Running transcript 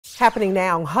Happening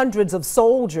now, hundreds of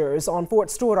soldiers on Fort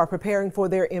Stewart are preparing for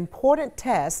their important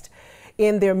test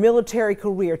in their military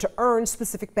career to earn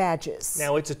specific badges.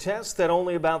 Now, it's a test that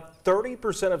only about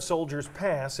 30% of soldiers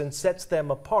pass and sets them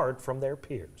apart from their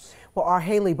peers. Well, our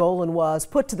Haley Boland was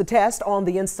put to the test on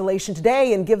the installation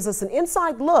today and gives us an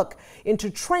inside look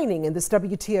into training in this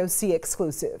WTOC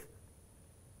exclusive.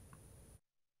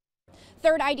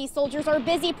 3rd ID soldiers are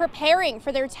busy preparing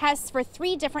for their tests for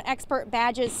 3 different expert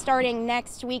badges starting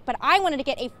next week, but I wanted to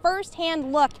get a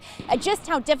first-hand look at just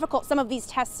how difficult some of these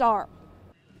tests are.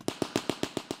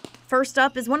 First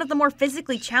up is one of the more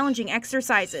physically challenging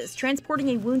exercises, transporting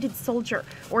a wounded soldier,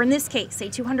 or in this case, a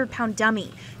 200-pound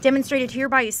dummy. Demonstrated here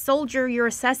by a soldier, you're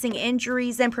assessing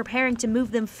injuries and preparing to move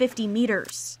them 50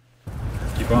 meters.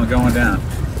 Keep on going down.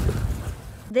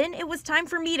 Then it was time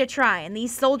for me to try, and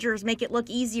these soldiers make it look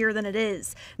easier than it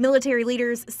is. Military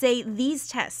leaders say these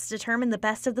tests determine the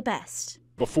best of the best.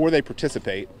 Before they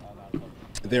participate,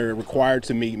 they're required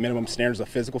to meet minimum standards of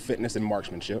physical fitness and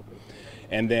marksmanship.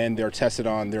 And then they're tested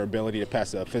on their ability to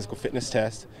pass a physical fitness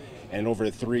test. And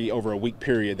over a week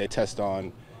period, they test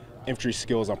on infantry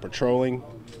skills on patrolling,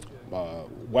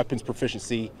 weapons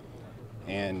proficiency,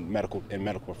 and medical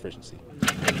proficiency.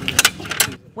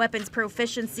 Weapons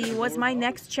proficiency was my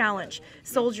next challenge.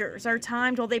 Soldiers are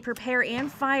timed while they prepare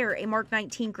and fire a Mark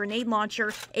 19 grenade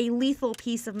launcher, a lethal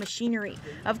piece of machinery.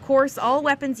 Of course, all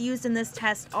weapons used in this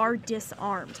test are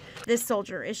disarmed. This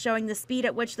soldier is showing the speed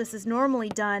at which this is normally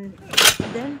done.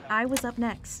 Then I was up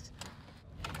next.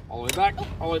 All the way back,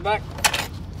 all the way back.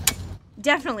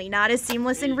 Definitely not as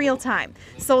seamless in real time.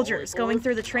 Soldiers going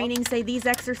through the training say these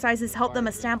exercises help them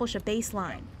establish a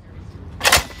baseline.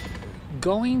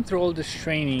 Going through all this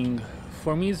training,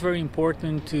 for me, is very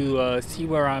important to see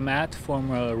where I'm at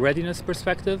from a readiness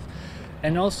perspective,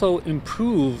 and also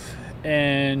improve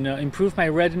my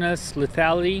readiness,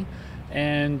 lethality,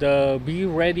 and be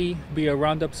ready, be a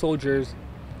roundup soldiers,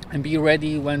 and be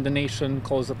ready when the nation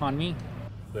calls upon me.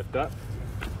 Lift up,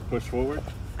 push forward.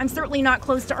 I'm certainly not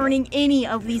close to earning any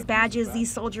of these badges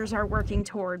these soldiers are working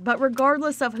toward, but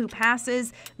regardless of who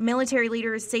passes, military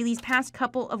leaders say these past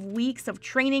couple of weeks of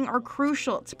training are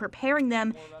crucial to preparing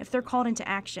them if they're called into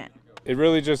action. It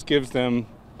really just gives them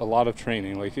a lot of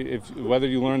training. Like whether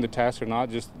you learn the task or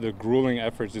not, just the grueling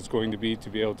efforts it's going to be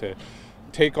able to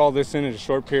take all this in a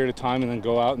short period of time and then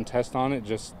go out and test on it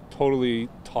just totally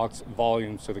talks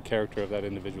volumes to the character of that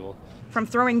individual. From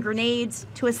throwing grenades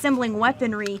to assembling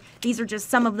weaponry, these are just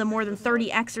some of the more than 30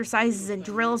 exercises and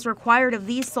drills required of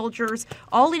these soldiers,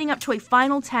 all leading up to a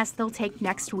final test they'll take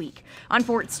next week. On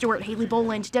Fort Stewart, Haley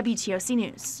Boland, WTOC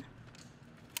News.